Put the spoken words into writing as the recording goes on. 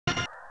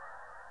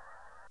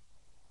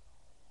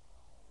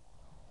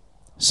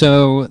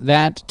So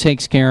that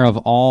takes care of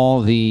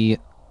all the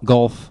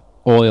Gulf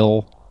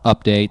oil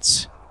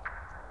updates.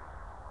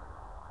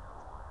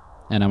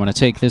 And I'm going to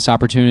take this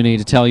opportunity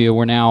to tell you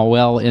we're now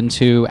well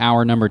into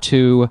hour number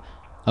 2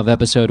 of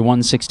episode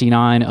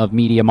 169 of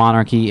Media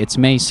Monarchy. It's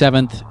May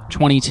 7th,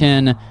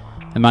 2010,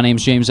 and my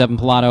name's James Evan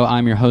Pilato.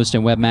 I'm your host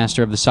and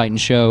webmaster of the site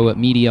and show,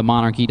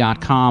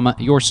 MediaMonarchy.com,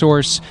 your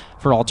source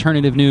for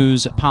alternative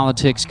news,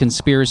 politics,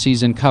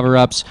 conspiracies, and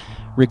cover-ups,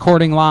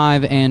 recording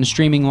live and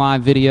streaming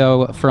live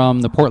video from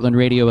the Portland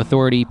Radio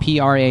Authority,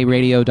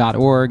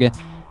 praradio.org,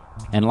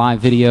 and live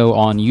video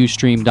on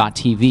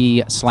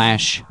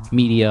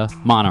ustream.tv/Media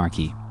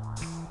Monarchy.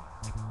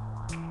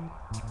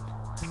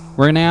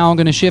 We're now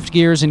going to shift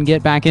gears and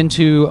get back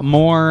into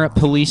more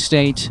police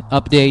state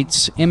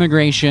updates,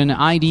 immigration,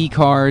 ID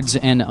cards,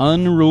 and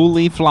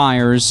unruly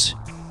flyers.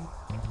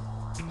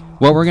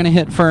 What we're going to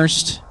hit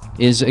first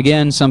is,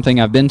 again, something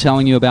I've been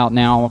telling you about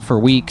now for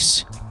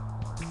weeks.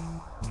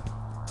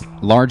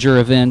 Larger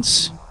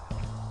events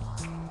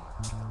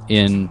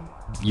in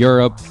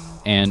Europe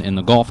and in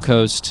the Gulf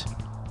Coast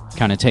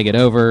kind of take it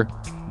over,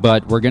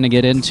 but we're going to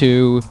get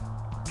into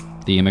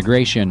the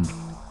immigration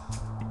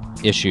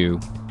issue,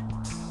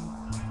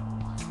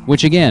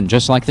 which, again,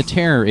 just like the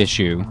terror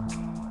issue,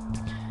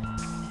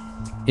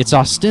 it's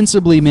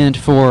ostensibly meant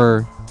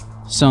for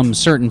some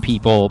certain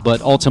people,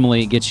 but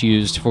ultimately it gets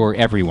used for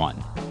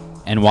everyone.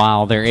 And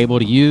while they're able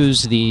to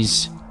use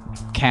these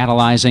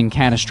catalyzing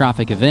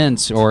catastrophic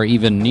events or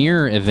even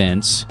near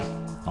events,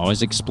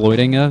 always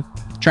exploiting a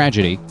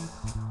tragedy,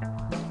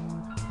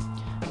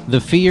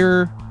 the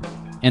fear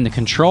and the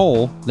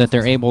control that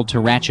they're able to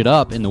ratchet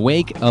up in the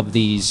wake of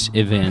these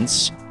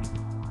events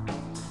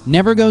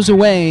never goes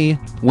away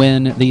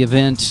when the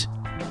event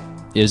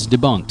is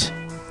debunked,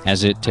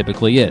 as it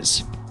typically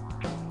is.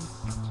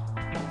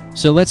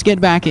 So let's get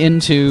back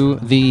into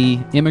the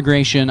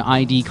immigration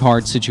ID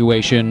card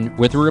situation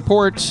with a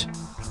report.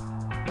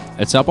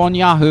 It's up on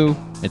Yahoo.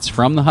 It's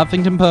from the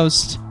Huffington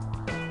Post.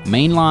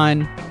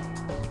 Mainline.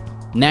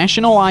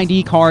 National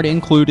ID card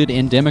included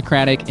in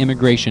Democratic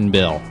immigration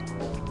bill.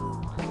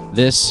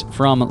 This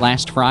from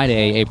last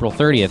Friday, April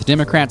 30th.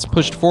 Democrats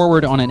pushed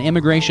forward on an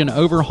immigration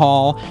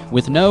overhaul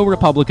with no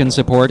Republican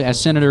support as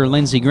Senator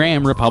Lindsey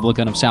Graham,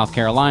 Republican of South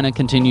Carolina,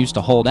 continues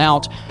to hold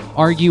out,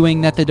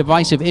 arguing that the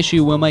divisive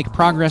issue will make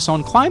progress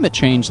on climate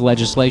change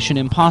legislation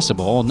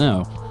impossible. Oh,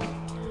 no.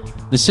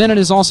 The Senate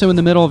is also in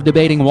the middle of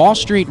debating Wall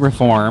Street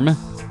reform,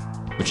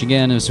 which,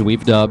 again, as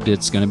we've dubbed,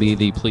 it's going to be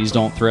the please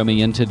don't throw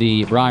me into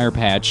the briar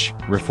patch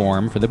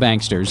reform for the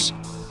banksters.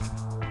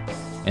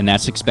 And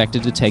that's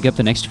expected to take up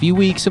the next few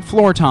weeks of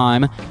floor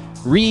time.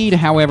 Reid,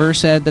 however,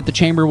 said that the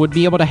chamber would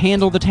be able to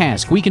handle the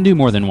task. We can do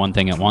more than one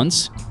thing at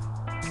once.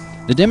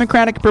 The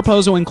Democratic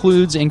proposal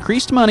includes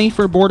increased money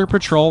for Border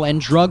Patrol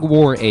and drug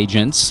war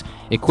agents,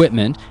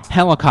 equipment,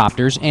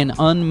 helicopters, and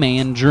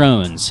unmanned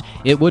drones.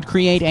 It would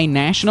create a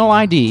national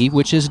ID,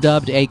 which is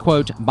dubbed a,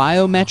 quote,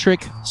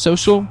 biometric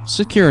social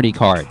security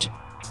card.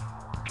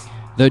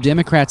 Though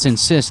Democrats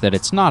insist that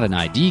it's not an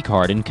ID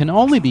card and can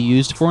only be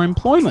used for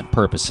employment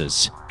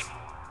purposes.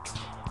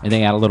 And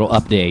they add a little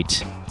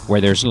update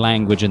where there's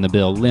language in the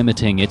bill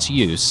limiting its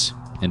use,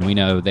 and we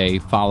know they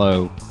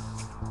follow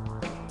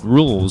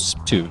rules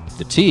to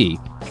the T.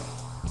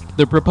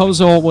 The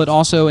proposal would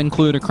also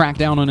include a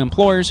crackdown on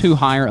employers who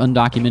hire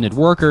undocumented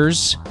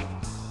workers,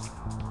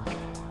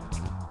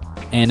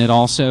 and it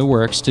also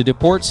works to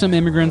deport some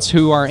immigrants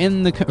who are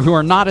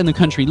not in the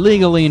country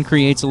legally and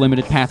creates a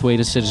limited pathway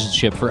to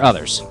citizenship for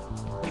others.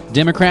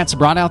 Democrats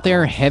brought out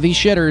their heavy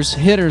hitters,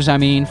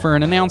 for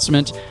an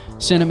announcement.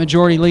 Senate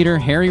Majority Leader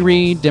Harry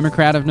Reid,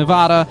 Democrat of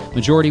Nevada,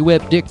 Majority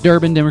Whip Dick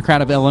Durbin,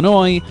 Democrat of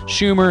Illinois,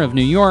 Schumer of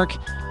New York,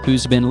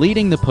 who's been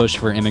leading the push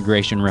for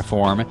immigration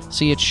reform.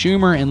 See, it's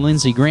Schumer and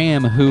Lindsey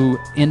Graham who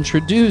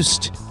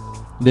introduced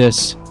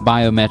this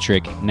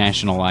biometric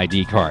national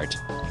ID card.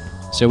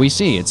 So we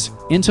see it's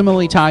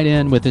intimately tied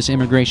in with this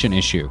immigration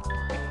issue.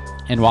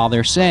 And while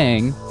they're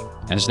saying,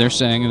 as they're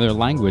saying in their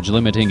language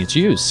limiting its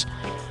use,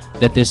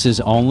 that this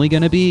is only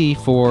going to be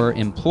for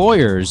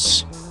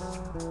employers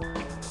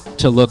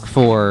to look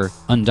for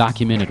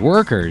undocumented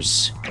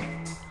workers,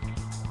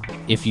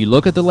 if you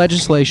look at the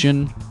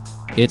legislation,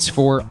 it's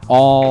for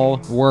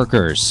all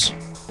workers.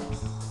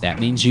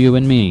 That means you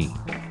and me,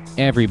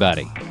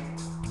 everybody,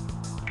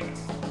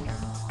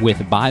 with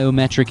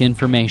biometric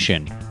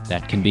information.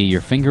 That can be your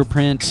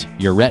fingerprint,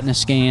 your retina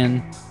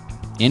scan,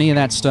 any of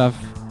that stuff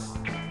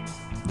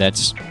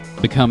that's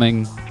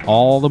becoming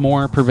all the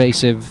more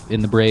pervasive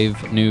in the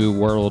brave new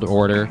world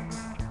order.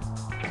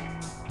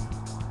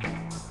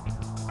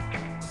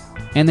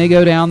 And they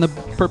go down the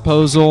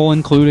proposal,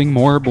 including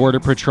more Border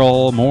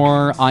Patrol,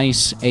 more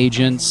ICE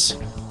agents,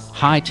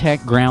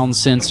 high-tech ground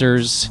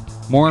sensors,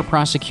 more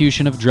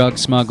prosecution of drug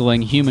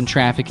smuggling, human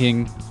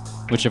trafficking,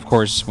 which, of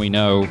course, we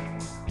know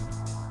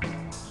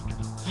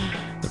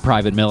the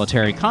private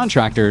military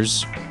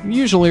contractors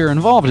usually are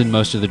involved in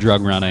most of the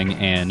drug running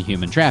and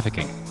human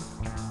trafficking.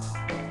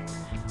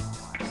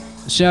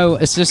 So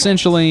it's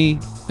essentially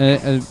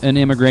an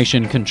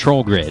immigration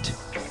control grid.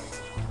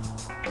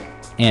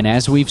 And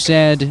as we've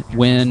said,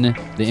 when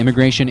the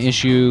immigration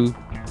issue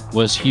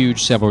was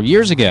huge several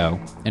years ago,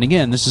 and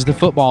again, this is the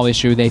football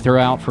issue they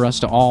throw out for us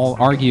to all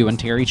argue and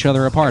tear each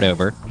other apart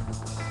over,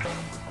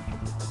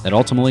 that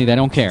ultimately they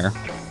don't care.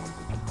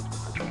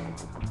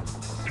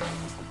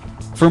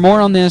 For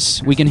more on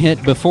this, we can hit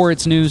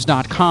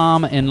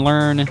beforeitsnews.com and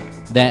learn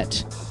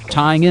that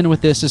tying in with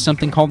this is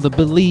something called the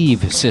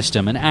BELIEVE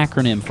system, an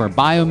acronym for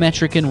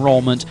Biometric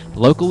Enrollment,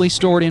 Locally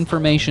Stored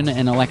Information,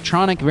 and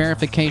Electronic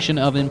Verification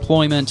of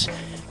Employment.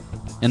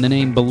 And the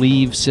name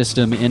BELIEVE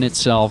system in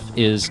itself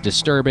is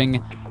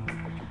disturbing.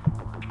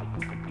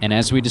 And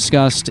as we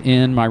discussed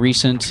in my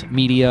recent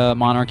Media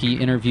Monarchy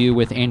interview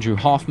with Andrew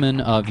Hoffman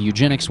of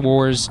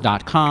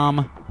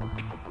eugenicswars.com,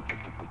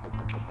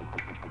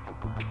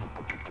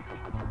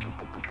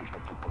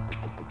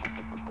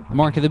 the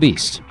mark of the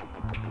beast.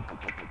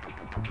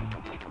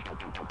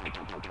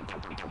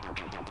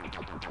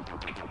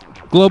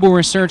 Global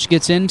research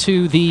gets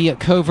into the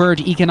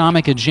covert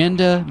economic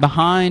agenda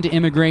behind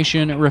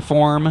immigration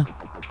reform.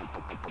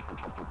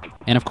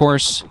 And of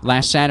course,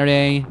 last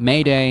Saturday,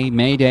 May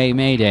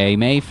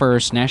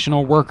 1st,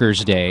 National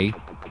Workers' Day,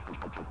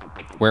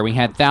 where we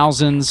had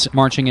thousands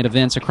marching at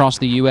events across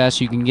the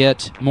U.S. You can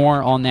get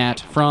more on that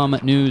from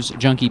News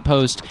Junkie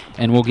Post,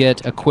 and we'll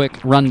get a quick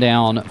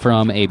rundown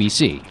from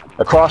ABC.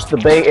 Across the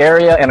Bay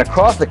Area and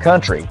across the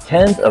country,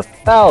 tens of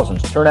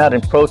thousands turn out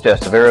in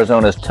protest of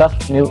Arizona's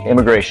tough new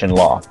immigration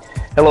law.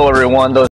 Hello, everyone.